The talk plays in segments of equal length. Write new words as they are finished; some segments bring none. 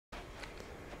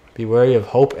Be wary of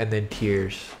hope and then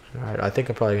tears. Alright, I think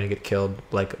I'm probably gonna get killed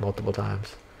like multiple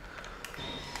times.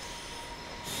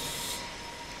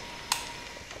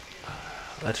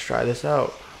 Let's try this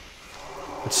out.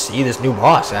 Let's see this new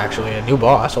boss, actually. A new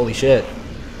boss, holy shit.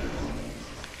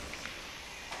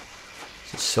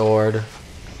 It's a sword.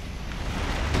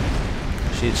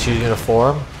 She's gonna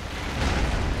form?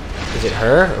 Is it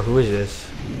her? Or who is this?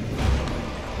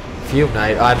 Fume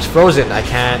Knight. Oh, I'm frozen. I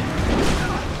can't.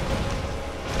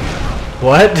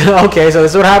 What? Okay, so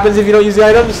this is what happens if you don't use the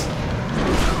items?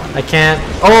 I can't.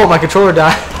 Oh, my controller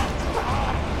died.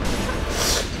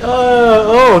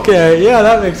 Oh, okay. Yeah,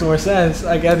 that makes more sense.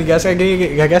 I guess I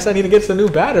need to get some new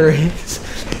batteries.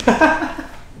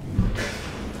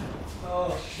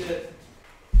 Oh shit.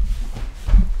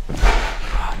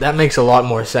 That makes a lot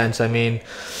more sense. I mean,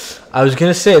 I was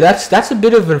gonna say that's a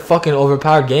bit of a fucking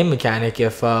overpowered game mechanic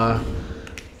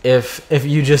if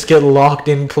you just get locked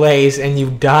in place and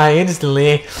you die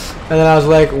instantly. And then I was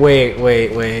like, wait.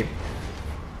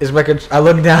 I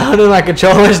look down and my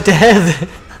controller's dead.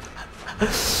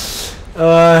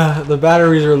 The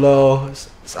batteries are low.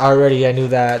 Already I knew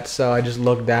that, so I just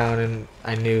looked down and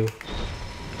I knew.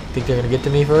 Think they're gonna get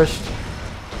to me first?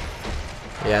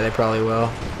 Yeah, they probably will.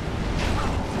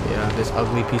 Yeah, this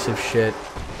ugly piece of shit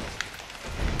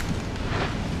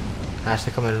has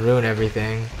to come and ruin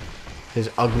everything. His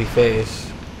ugly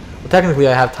face. Well, technically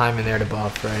I have time in there to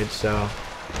buff, right? So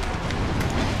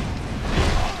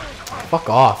fuck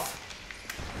off.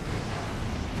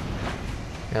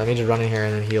 Yeah, let me just run in here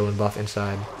and then heal and buff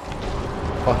inside.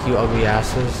 Fuck you, ugly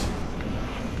asses.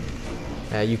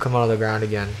 Yeah, you come out of the ground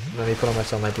again. Let me put on my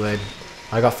sunlight blade.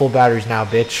 I got full batteries now,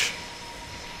 bitch.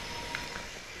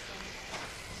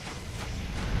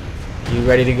 You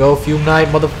ready to go, Fume Knight,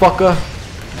 motherfucker?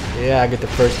 Yeah, I get the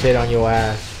first hit on your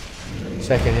ass.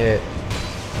 Second hit.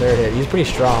 Third hit. He's pretty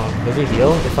strong. Does he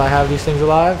heal if I have these things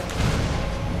alive?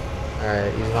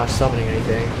 Alright, he's not summoning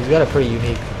anything. He's got a pretty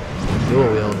unique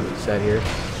dual wield set here.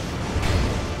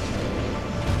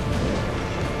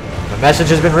 My message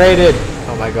has been raided!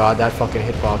 Oh my god, that fucking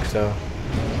hitbox though.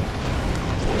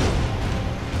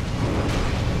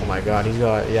 Oh my god, he's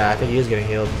got... Yeah, I think he is getting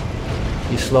healed.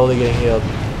 He's slowly getting healed.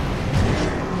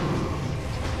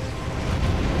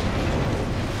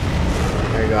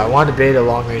 There you go. I wanted to bait a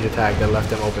long range attack that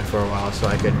left him open for a while so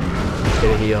I could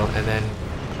get a heal and then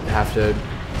have to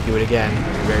do it again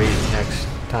the very next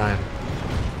time.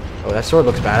 Oh, that sword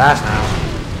looks badass now.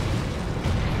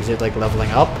 Is it like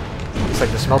leveling up? It's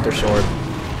like the smelter sword,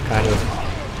 kind of.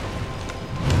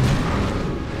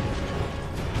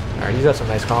 Alright, he's got some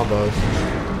nice combos.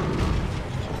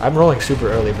 I'm rolling super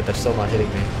early, but that's still not hitting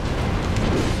me.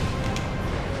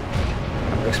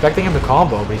 I'm expecting him to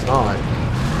combo, but he's not.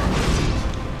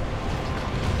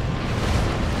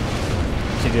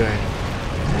 What's he doing?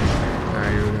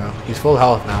 Alright, here we go. He's full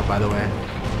health now, by the way.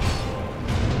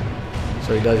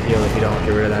 So he does heal if you don't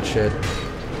get rid of that shit.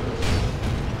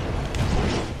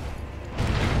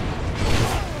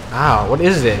 Ow, what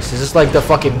is this? Is this like the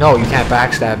fucking no, you can't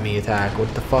backstab me attack?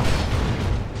 What the fuck?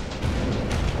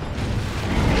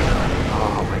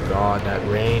 Oh my god, that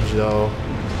range though.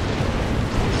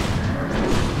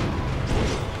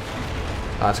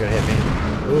 Oh, it's gonna hit me.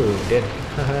 Ooh, it did.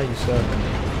 Haha, you suck.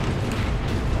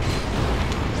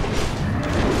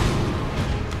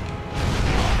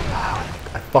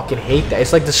 I fucking hate that.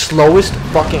 It's like the slowest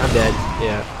fucking... I'm dead.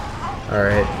 Yeah.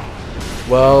 Alright.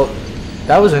 Well,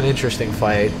 that was an interesting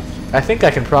fight. I think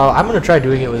I can probably... I'm going to try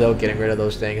doing it without getting rid of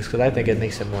those things because I think it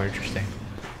makes it more interesting.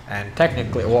 And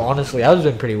technically... Well, honestly, I was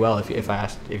doing pretty well if you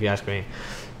ask me.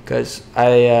 Because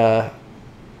I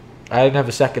didn't have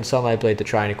a second sunlight blade to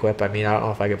try and equip. I mean, I don't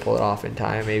know if I could pull it off in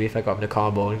time. Maybe if I got him to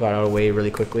combo and got out of the way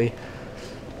really quickly.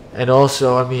 And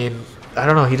also, I mean... I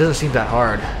don't know. He doesn't seem that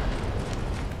hard.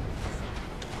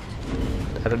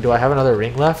 Do I have another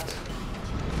ring left?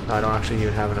 No, I don't actually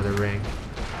even have another ring.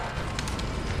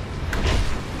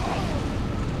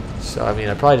 So, I mean,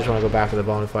 I probably just want to go back to the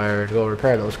bonfire and go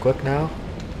repair those quick now.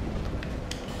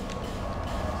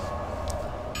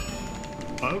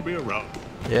 I'll be around.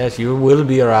 Yes, you will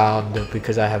be around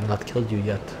because I have not killed you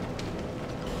yet.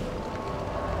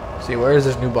 See, where is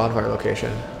this new bonfire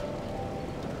location?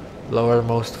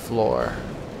 Lowermost floor.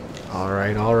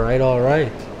 Alright, alright,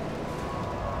 alright.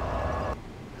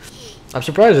 I'm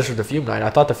surprised this was the Fume Knight. I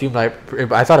thought it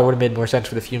would have made more sense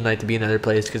for the Fume Knight to be another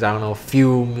place because I don't know,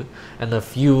 fume and the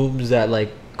fumes that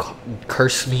like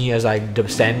curse me as I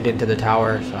descend into the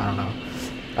tower. So I don't know.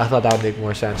 I thought that would make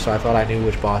more sense. So I thought I knew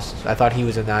which boss. I thought he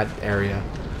was in that area.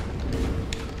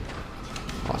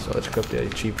 Also, let's equip the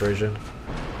cheap version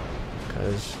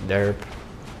because derp.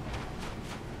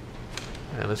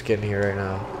 And let's get in here right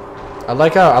now. I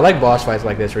like boss fights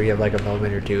like this where you have like a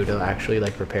moment or two to actually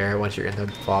like prepare once you're in the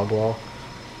fog wall.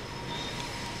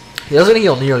 He doesn't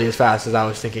heal nearly as fast as I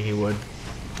was thinking he would.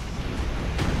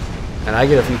 And I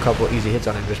get a couple easy hits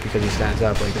on him just because he stands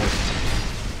up like this.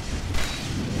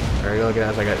 There you go, look at that,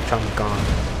 it's like a chunk gone.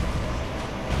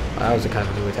 That was a kind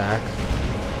of new attack.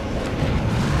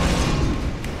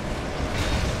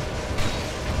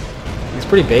 He's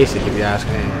pretty basic if you ask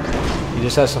me. He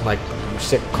just has some like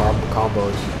sick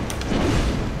combos.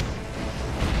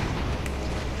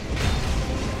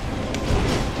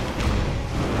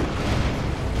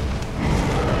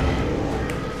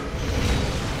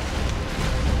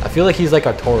 I feel like he's like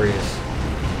Artorias.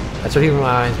 That's what he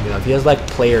reminds me of. He has like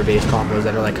player-based combos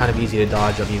that are like kind of easy to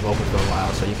dodge and leave open for a while,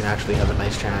 so you can actually have a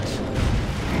nice chance.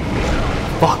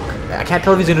 Fuck! I can't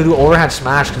tell if he's gonna do overhand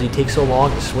smash because he takes so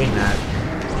long to swing that.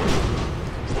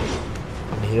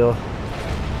 On the heel.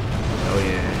 Oh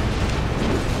yeah.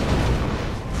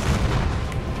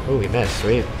 Oh, we missed.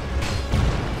 Sweet.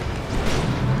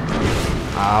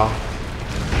 Ow.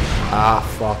 Ah,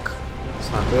 fuck.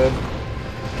 It's not good.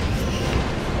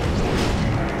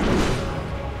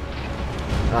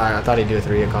 Alright, I thought he'd do a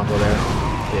 3-hit combo there.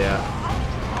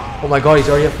 Yeah. Oh my god, he's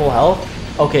already at full health?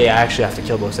 Okay, I actually have to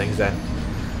kill those things then.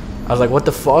 I was like, what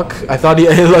the fuck? I thought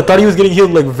he was getting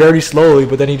healed like very slowly,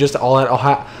 but then he just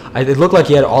it looked like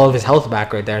he had all of his health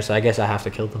back right there, so I guess I have to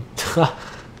kill them.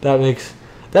 That makes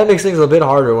things a bit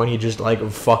harder when he just like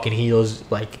fucking heals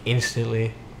like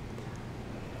instantly.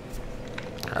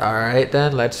 Alright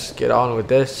then, let's get on with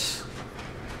this.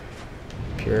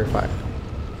 Purify.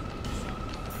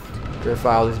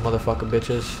 Purify all these motherfucking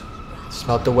bitches.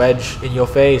 Smelt the wedge in your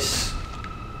face.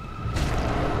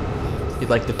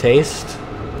 You'd like the taste?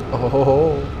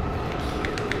 Oh,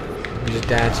 you just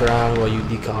dance around while you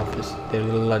decompose.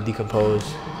 Decompose.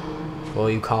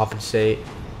 While you compensate.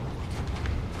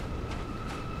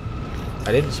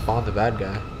 I didn't spawn the bad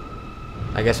guy.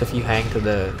 I guess if you hang to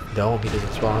the dome, he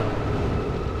doesn't spawn.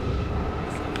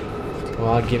 Come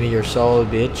on, give me your soul,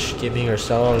 bitch. Give me your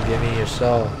soul. Give me your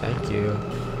soul. Thank you.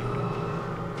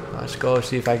 Let's go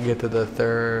see if I can get to the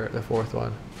fourth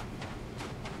one.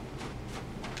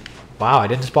 Wow, I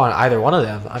didn't spawn either one of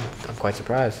them. I'm quite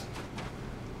surprised.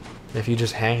 If you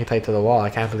just hang tight to the wall, I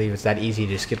can't believe it's that easy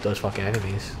to skip those fucking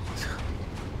enemies.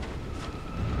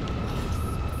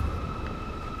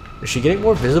 Is she getting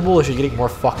more visible or is she getting more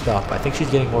fucked up? I think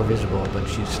she's getting more visible, but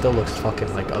she still looks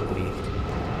fucking like ugly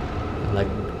and like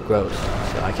gross.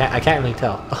 So I can't really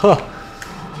tell.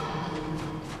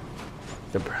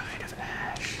 The Bride of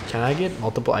Ash. Can I get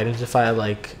multiple items if I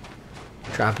like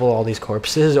trample all these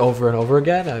corpses over and over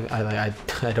again? I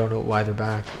don't know why they're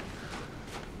back.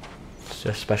 It's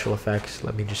just special effects.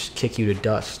 Let me just kick you to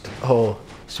dust. Oh,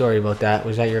 sorry about that.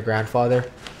 Was that your grandfather?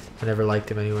 I never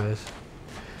liked him anyways.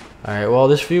 Alright, well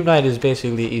this Fume Knight is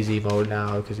basically easy mode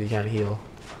now because he can't heal.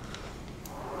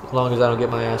 As long as I don't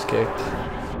get my ass kicked.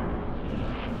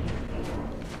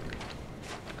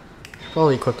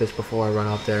 Probably equip this before I run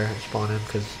out there and spawn him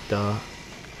because duh.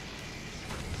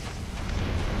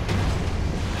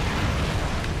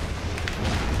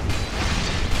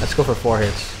 Let's go for 4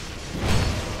 hits.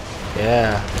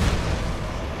 Yeah.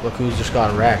 Look who's just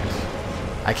got wrecked.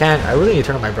 I really need to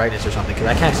turn on my brightness or something because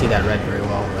I can't see that red very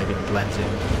well. Like it blends in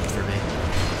for me.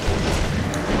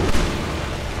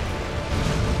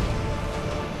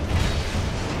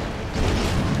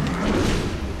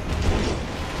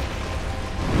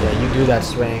 Yeah, you do that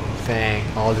swing thing.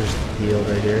 I'll just heal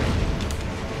right here.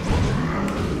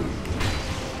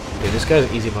 Dude, this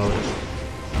guy's easy mode.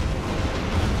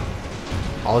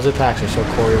 All his attacks are so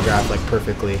choreographed like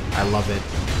perfectly. I love it.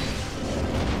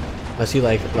 Unless he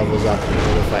like levels up in the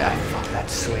middle of the fight. Fuck that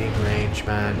swing range,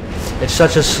 man. It's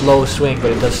such a slow swing,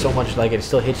 but it does so much, like it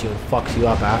still hits you and fucks you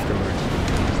up afterwards.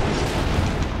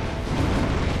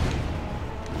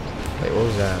 Wait, what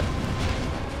was that?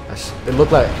 It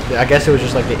looked like, I guess it was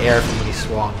just like the air from when he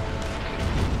swung.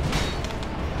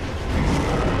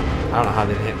 I don't know how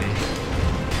they didn't hit me.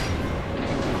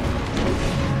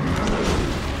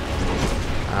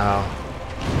 Ow.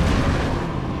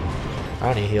 I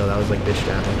don't need to heal, that was like bitch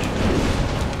damage.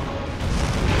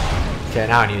 Okay,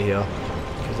 now I need to heal.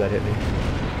 Because that hit me.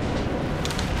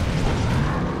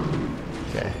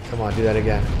 Okay, come on, do that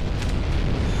again.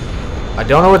 I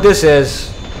don't know what this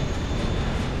is.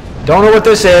 Don't know what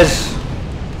this is.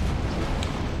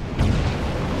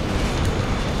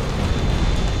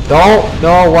 Don't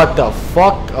know what the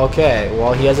fuck. Okay,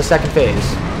 well he has a second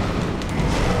phase.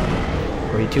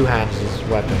 Where he two-hands his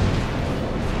weapon.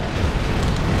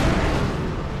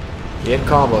 He hit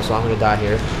combo, so I'm gonna die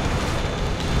here.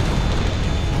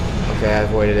 Okay, I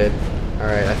avoided it.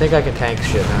 Alright, I think I can tank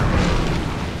shit now.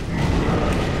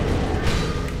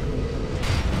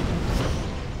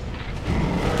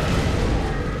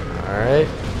 Alright.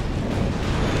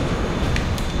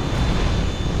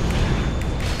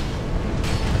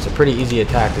 It's a pretty easy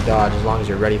attack to dodge as long as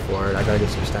you're ready for it. I gotta get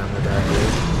some stamina back here.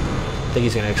 I think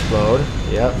he's gonna explode.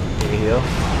 Yep, give me a heal.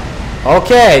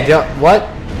 Okay, what?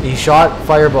 He shot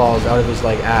fireballs out of his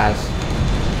like ass.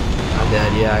 I'm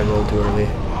dead. Yeah, I rolled too early.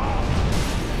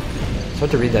 It's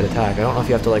hard to read that attack. I don't know if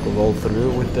you have to like roll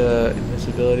through with the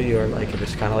invincibility or like if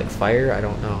it's kind of like fire. I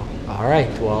don't know.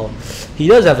 Alright, well, he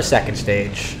does have a second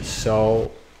stage,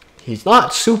 so he's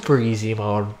not super easy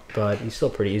mode, but he's still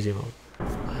pretty easy mode.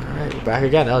 Alright, we're back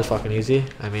again. That was fucking easy.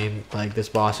 I mean, like, this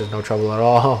boss is no trouble at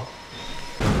all.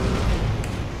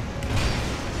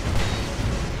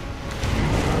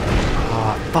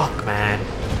 Oh, fuck, man.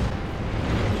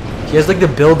 He has like the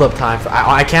build-up time for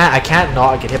I can't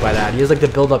not get hit by that. He has like the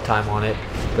build-up time on it,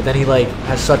 but then he like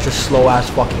has such a slow-ass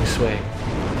fucking swing.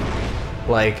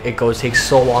 Like it takes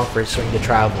so long for his swing to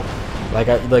travel. Like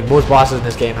most bosses in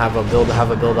this game have a build up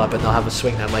and they'll have a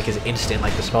swing that like is instant,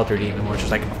 like the Smelter Demon, where it's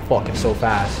just like fucking so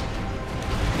fast.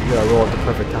 You gotta roll at the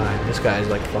perfect time. This guy's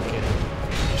like fucking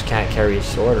just can't carry his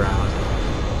sword around.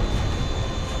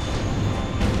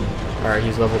 Alright,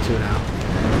 he's level 2 now.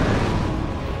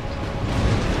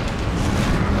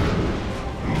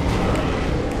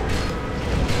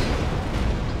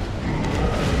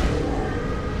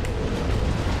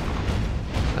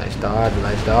 Nice dodge,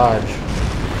 nice dodge.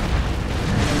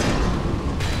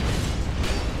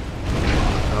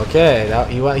 Okay, that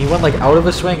he went like out of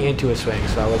a swing into a swing,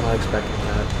 so I was not expecting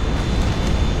that.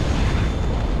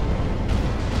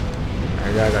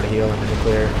 Alright, I gotta heal him in the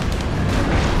clear.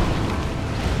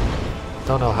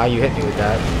 Don't know how you hit me with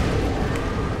that.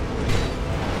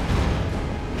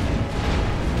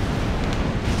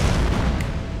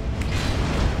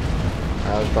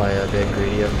 That was probably a bit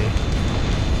greedy of me.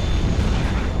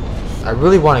 I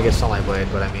really want to get Sunlight Blade,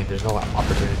 but I mean, there's no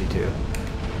opportunity to.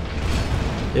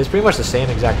 It's pretty much the same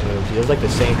exact moves. He does like the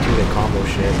same 2-hit combo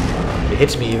shit. It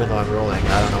hits me even though I'm rolling.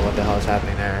 I don't know what the hell is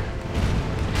happening there.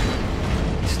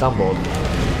 He stumbled.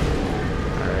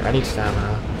 Alright, I need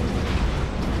stamina.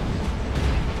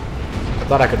 I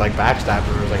thought I could like backstab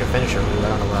him. It was like a finisher move. I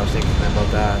don't know what I was thinking about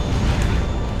that.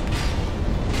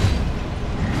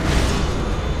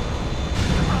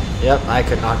 Yep, I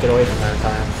could not get away from that in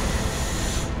time.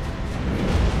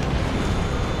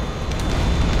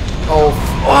 Oh,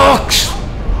 fuck!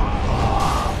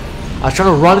 I was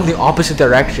trying to run in the opposite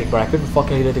direction, but I couldn't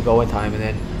fucking get it to go in time. And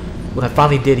then when I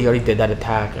finally did, he already did that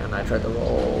attack. And I tried to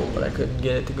roll, but I couldn't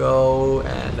get it to go.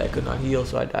 And I could not heal,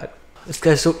 so I died. This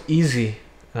guy's so easy.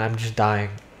 And I'm just dying.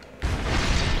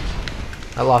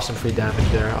 I lost some free damage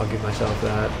there. I'll give myself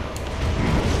that.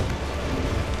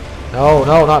 No,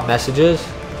 no, not messages.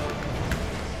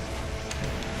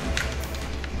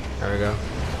 There we go.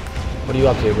 What are you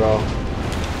up to, bro?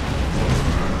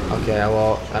 Okay,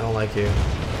 well, I don't like you.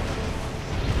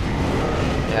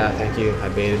 Yeah, thank you. I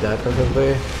baited that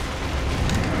perfectly.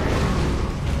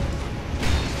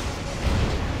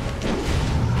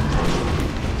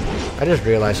 I just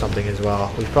realized something as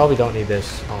well. We probably don't need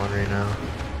this on right now.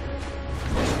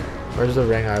 Where's the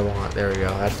ring I want? There we go.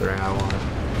 That's the ring I want.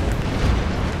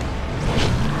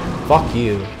 Fuck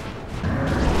you.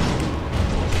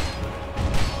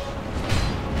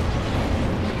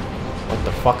 What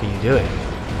the fuck are you doing?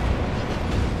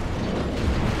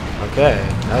 Okay,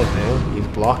 that was new. He's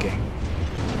blocking.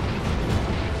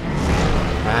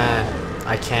 Man,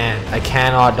 I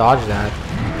cannot dodge that.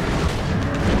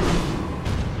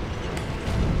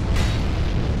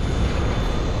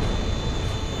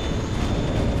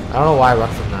 I don't know why I run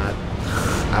from that.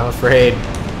 I'm afraid.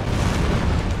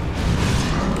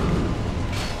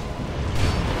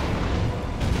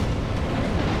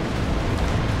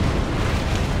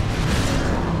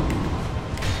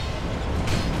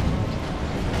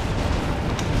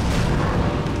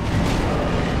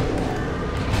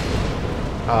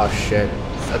 Oh shit.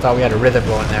 I thought we had a rhythm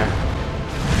going there.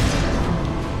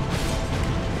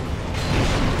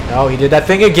 No, he did that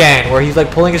thing again where he's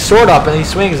like pulling his sword up and he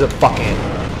swings a fucking...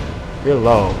 You're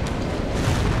low.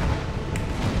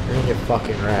 You're gonna get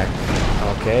fucking wrecked.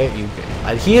 Okay,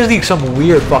 he has like some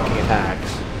weird fucking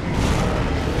attacks.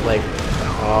 Like,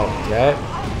 okay. I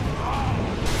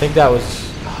think that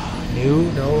was new.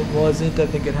 No, it wasn't. I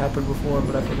think it happened before,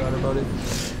 but I forgot about it.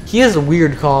 He has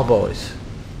weird combos.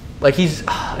 Like he's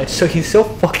so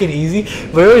fucking easy,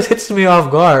 but it always hits me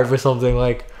off guard for something.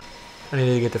 Like, I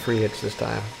need to get the free hits this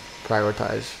time.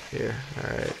 Prioritize here. All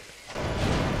right.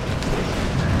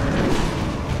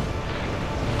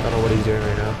 I don't know what he's doing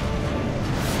right now.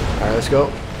 Alright, let's go.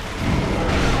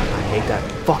 I hate that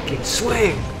fucking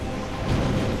swing.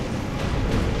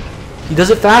 He does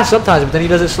it fast sometimes, but then he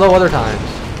does it slow other times.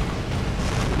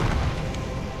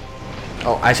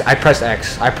 Oh, I pressed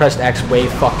X. I pressed X way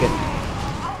fucking...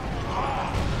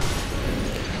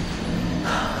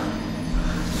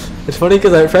 It's funny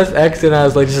because I pressed X and I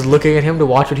was like just looking at him to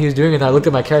watch what he was doing, and I looked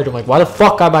at my character. I'm like, why the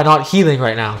fuck am I not healing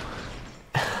right now?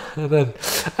 and then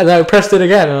I pressed it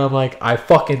again, and I'm like, I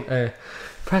fucking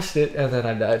pressed it, and then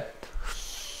I died.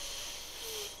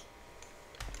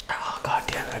 Oh god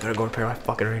damn it! I gotta go repair my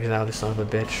fucking rings now. This son of a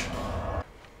bitch.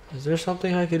 Is there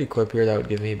something I could equip here that would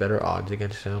give me better odds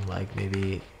against him? Like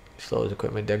maybe slows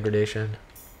equipment degradation.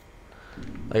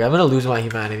 Like I'm gonna lose my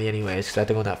humanity anyways because I have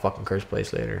to go in that fucking cursed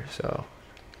place later. So.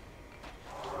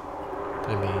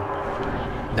 I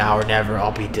mean, now or never,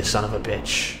 I'll beat this son of a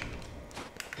bitch.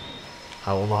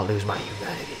 I will not lose my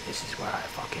humanity. This is where I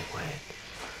fucking win.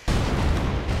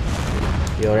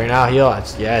 Heal right now, heal.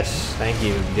 Yes, thank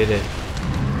you. You did it.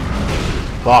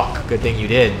 Fuck, good thing you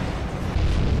did.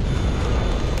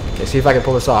 Okay, see if I can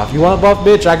pull this off. You want to buff,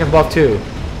 bitch? I can buff too.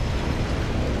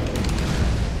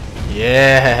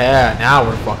 Yeah, now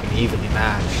we're fucking evenly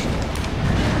matched.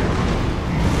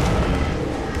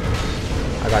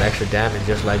 I got extra damage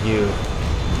just like you.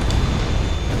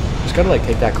 Just gotta like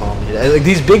take that calmly. Like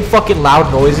these big fucking loud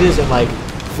noises and like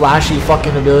flashy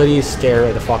fucking abilities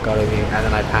scare the fuck out of me, and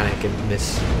then I panic and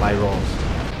miss my rolls.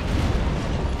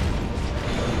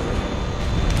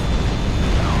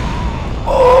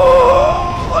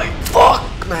 Oh, like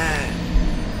fuck, man.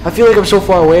 I feel like I'm so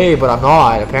far away, but I'm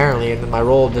not apparently, and then my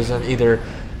roll doesn't either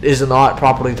is not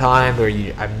properly timed, or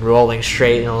I'm rolling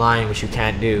straight in a line, which you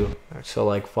can't do. So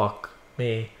like fuck.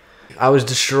 Me. I was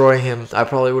destroying him. I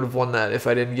probably would have won that if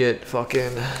I didn't get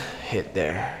fucking hit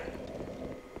there.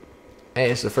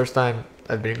 Hey, it's the first time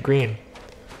I've been green.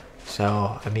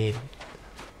 So, I mean,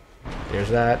 there's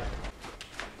that.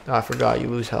 Oh, I forgot you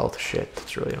lose health. Shit,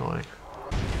 that's really annoying.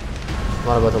 I'm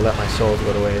not about to let my souls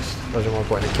go to waste. Those are more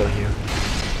important than killing you.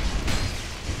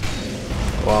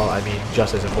 Well, I mean,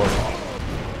 just as important.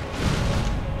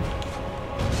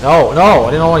 No, no,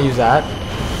 I didn't want to use that.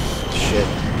 Shit.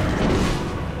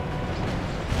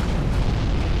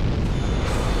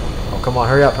 Come on,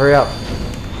 hurry up, hurry up.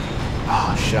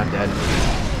 Oh shit, I'm dead.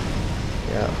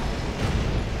 Yeah.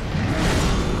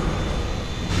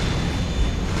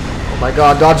 Oh my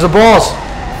god, dodge the balls!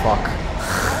 Fuck.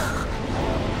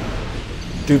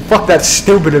 Dude, fuck that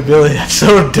stupid ability, that's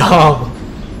so dumb.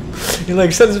 He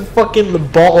like sends fucking the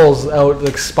balls out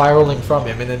like spiraling from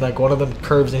him, and then like one of them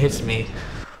curves and hits me.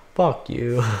 Fuck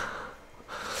you.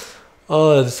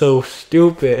 Oh, that's so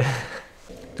stupid.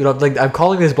 Dude, I'm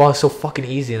calling this boss so fucking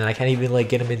easy, and I can't even like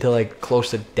get him into like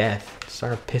close to death. It's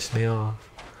starting to piss me off.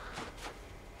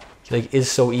 He like is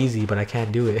so easy, but I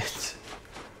can't do it.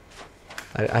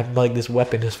 I'm like, this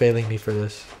weapon is failing me for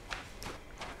this.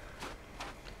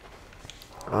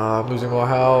 I'm losing more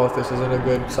health. This isn't a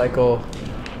good cycle.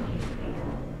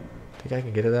 Think I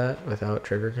can get to that without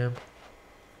triggering him?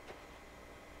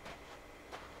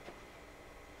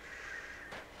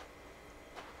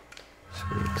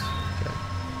 Sweet.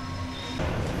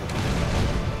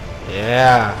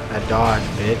 Yeah, that dodge,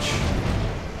 bitch.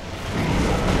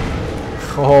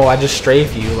 Oh, I just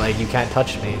strafe you, like you can't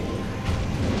touch me.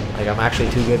 Like I'm actually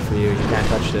too good for you, you can't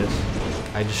touch this.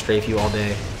 I just strafe you all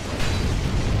day.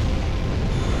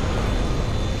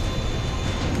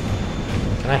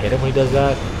 Can I hit him when he does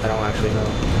that? I don't actually know.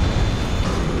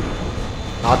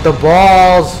 Not the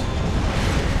balls!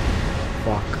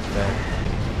 Fuck, okay.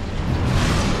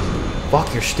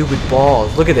 Fuck your stupid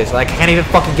balls. Look at this. Like, I can't even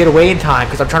fucking get away in time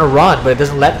because I'm trying to run, but it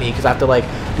doesn't let me because I have to, like,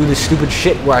 do this stupid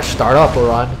shit where I start up or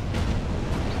run.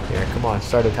 Here, come on.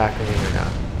 Start attacking me right now.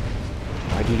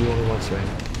 Why do you do only one swing?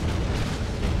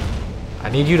 I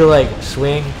need you to, like,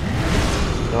 swing.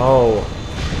 No.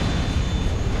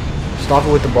 Stop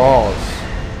it with the balls.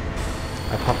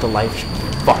 I popped a life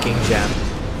fucking gem.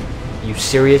 You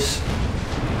serious?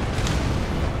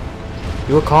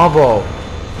 Do a combo.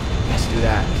 Yes, do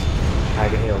that. I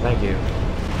can heal, thank you.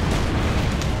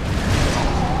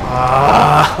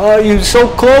 Oh, you're so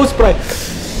close, but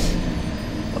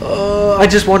I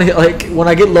just want to, like, when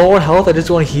I get low on health, I just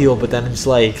want to heal, but then it's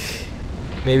like,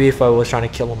 maybe if I was trying to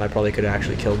kill him, I probably could have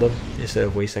actually killed him, instead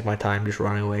of wasting my time just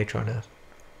running away trying to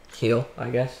heal, I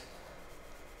guess.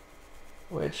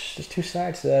 Which, there's two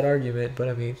sides to that argument, but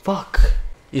I mean, fuck.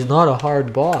 He's not a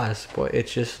hard boss, but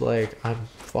it's just like, I'm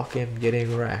fucking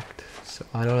getting wrecked. So,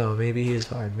 I don't know, maybe he is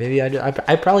hard. Maybe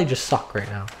I probably just suck right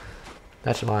now.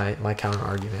 That's my counter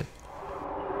argument.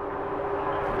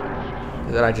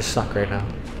 That I just suck right now.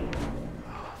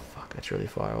 Oh, fuck It's really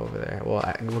far over there. Well,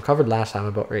 I recovered last time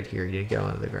about right here. He didn't get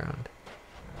onto the ground.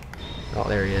 Oh,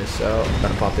 there he is. So, I'm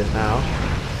gonna pop this now.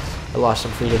 I lost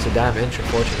some free hits of damage,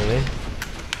 unfortunately.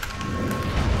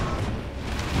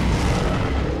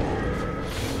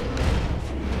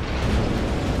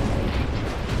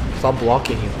 Stop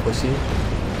blocking, you pussy.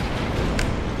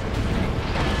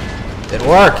 Didn't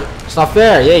work. It's not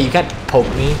fair. Yeah, you can't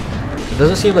poke me. It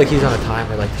doesn't seem like he's on a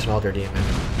timer like the Smelter Demon.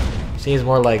 It seems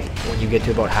more like when you get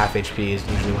to about half HP is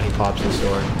usually when he pops his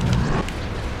sword.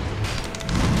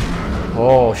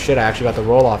 Oh shit, I actually got the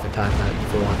roll off in time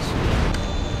for once.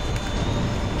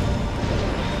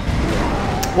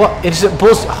 What? Instant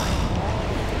bullshit.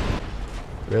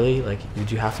 Really? Like,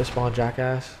 did you have to spawn,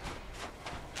 jackass?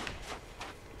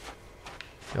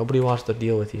 Nobody wants to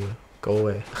deal with you. Go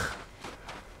away.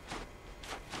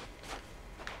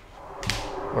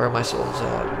 Where are my souls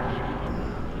at?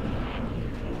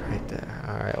 Right there.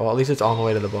 Alright, well at least it's on the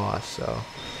way to the boss, so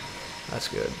that's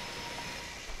good.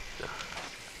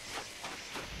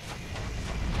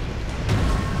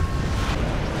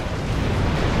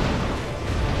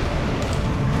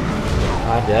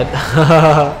 I'm dead.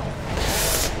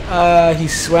 He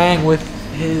swang with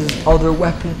his other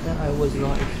weapon that I was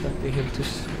not expecting him to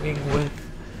swing with.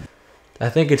 I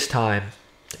think it's time.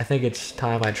 I think it's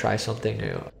time I try something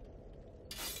new.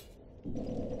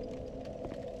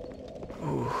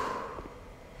 Ooh.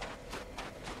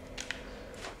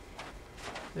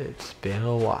 It's been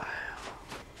a while.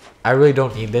 I really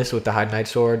don't need this with the High Knight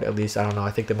Sword. At least, I don't know.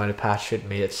 I think they might have patched it and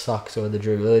made it suck so the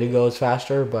durability goes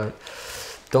faster, but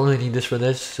don't really need this for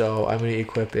this, so I'm going to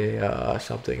equip a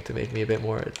something to make me a bit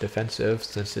more defensive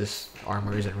since this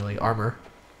armor isn't really armor.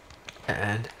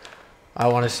 And I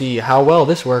want to see how well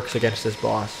this works against this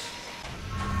boss.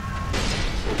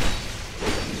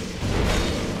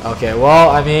 Okay,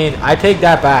 well, I mean, I take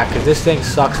that back because this thing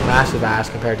sucks massive ass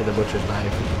compared to the Butcher's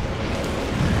Knife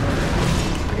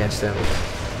against him.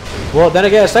 Well, then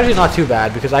again, it's actually not too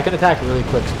bad because I can attack in really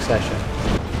quick succession.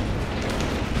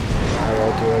 I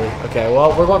rolled too early. Okay,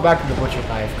 well, we're going back to the Butcher's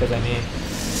Knife because, I mean,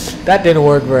 that didn't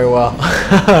work very well.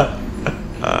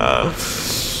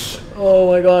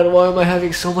 Oh my god, why am I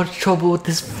having so much trouble with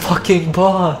this fucking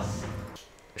boss?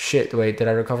 Shit, wait, did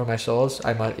I recover my souls?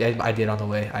 I did on the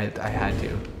way. I had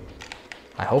to.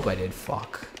 I hope I did.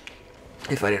 Fuck.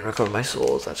 If I didn't recover my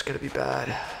souls, that's gonna be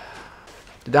bad.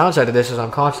 The downside of this is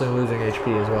I'm constantly losing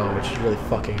HP as well, which is really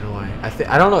fucking annoying.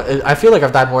 I don't know, I feel like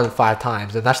I've died more than 5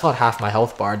 times, and that's not half my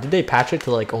health bar. Did they patch it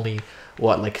to like only,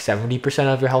 what, like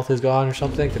 70% of your health is gone or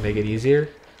something to make it easier?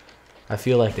 I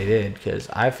feel like they did, because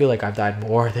I feel like I've died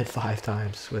more than 5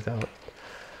 times without...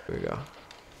 Here we go.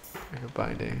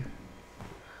 Binding.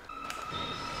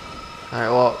 Alright,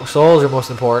 well, souls are most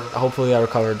important. Hopefully I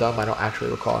recovered them. I don't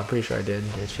actually recall. I'm pretty sure I did.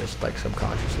 It's just like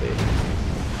subconsciously.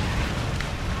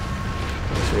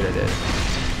 Oh, sweet, I did.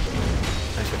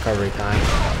 Nice recovery time.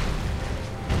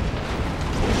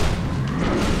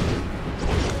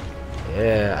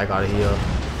 Yeah, I got a heal.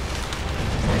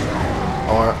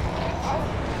 Or...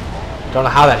 Don't know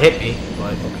how that hit me,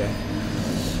 but okay.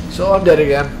 So I'm dead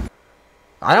again.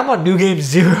 I am on New Game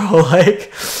 0,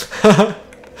 like...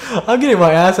 I'm getting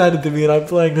my ass handed to me and I'm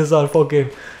playing this on fucking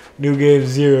New Game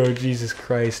 0. Jesus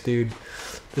Christ, dude.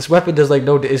 This weapon does like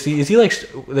no... Is he like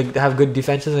have good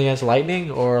defenses against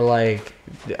lightning? Or like...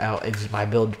 my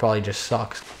build probably just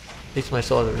sucks. At least my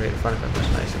soul is right in front of him. That's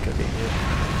nice and convenient.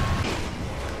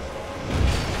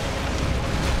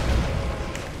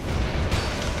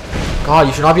 God,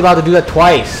 you should not be allowed to do that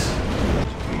twice. I'm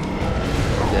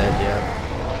dead, yeah.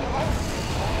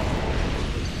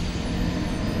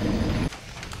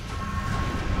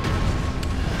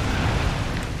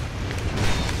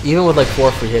 Even with like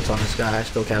 4 free hits on this guy, I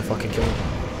still can't fucking kill him.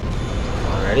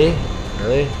 Already?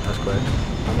 Really? That's quick.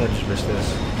 I'm gonna just miss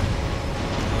this.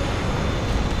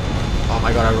 Oh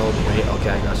my god, I rolled great. Okay,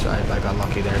 I got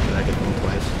lucky there because I could roll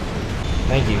twice.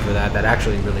 Thank you for that. That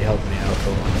actually really helped me out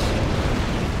for once.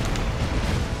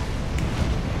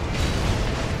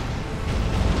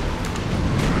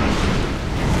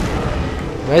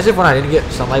 As if when I didn't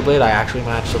get Sunlight Blade, I actually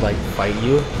managed to like fight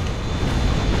you.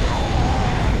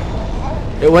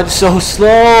 It went so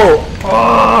slow!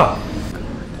 Oh!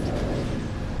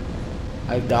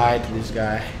 I died to this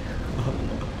guy.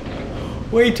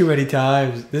 Way too many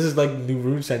times. This is like the new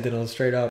Rune Sentinel straight up.